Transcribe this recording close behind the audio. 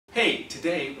Hey,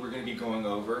 today we're going to be going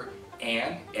over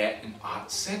and, et, and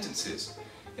ot sentences.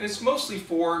 And it's mostly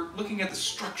for looking at the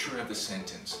structure of the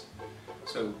sentence.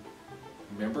 So,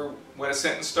 remember what a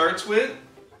sentence starts with?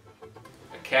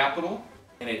 A capital,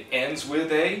 and it ends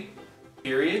with a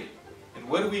period. And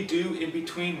what do we do in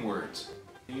between words?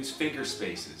 We use finger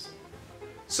spaces.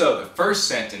 So, the first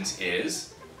sentence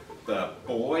is, the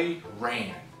boy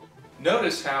ran.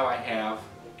 Notice how I have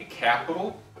a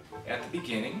capital at the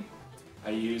beginning. I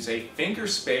use a finger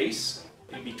space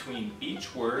in between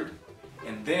each word,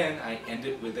 and then I end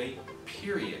it with a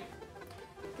period.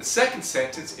 The second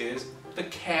sentence is, the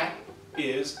cat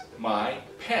is my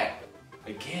pet.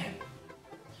 Again,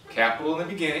 capital in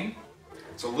the beginning.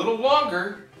 It's a little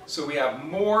longer, so we have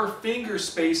more finger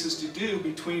spaces to do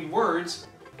between words,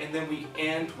 and then we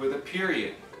end with a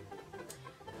period.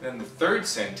 Then the third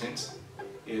sentence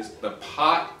is, the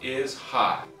pot is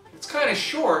hot. It's kind of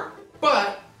short,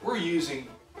 but we're using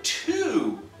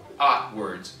two ot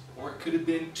words, or it could have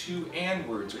been two and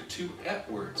words or two et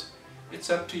words. It's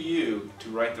up to you to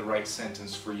write the right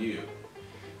sentence for you.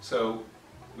 So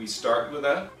we start with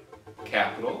a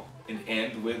capital and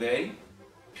end with a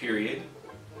period.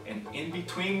 And in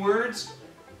between words,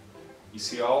 you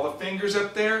see all the fingers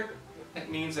up there?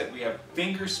 That means that we have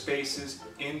finger spaces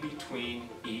in between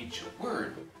each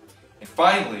word. And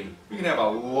finally, we can have a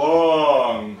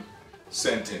long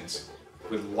sentence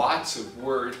with lots of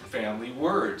word family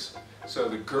words. So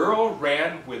the girl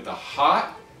ran with the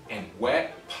hot and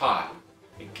wet pot.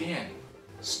 Again,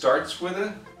 starts with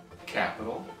a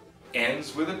capital,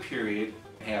 ends with a period,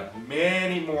 and have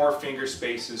many more finger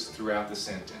spaces throughout the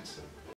sentence.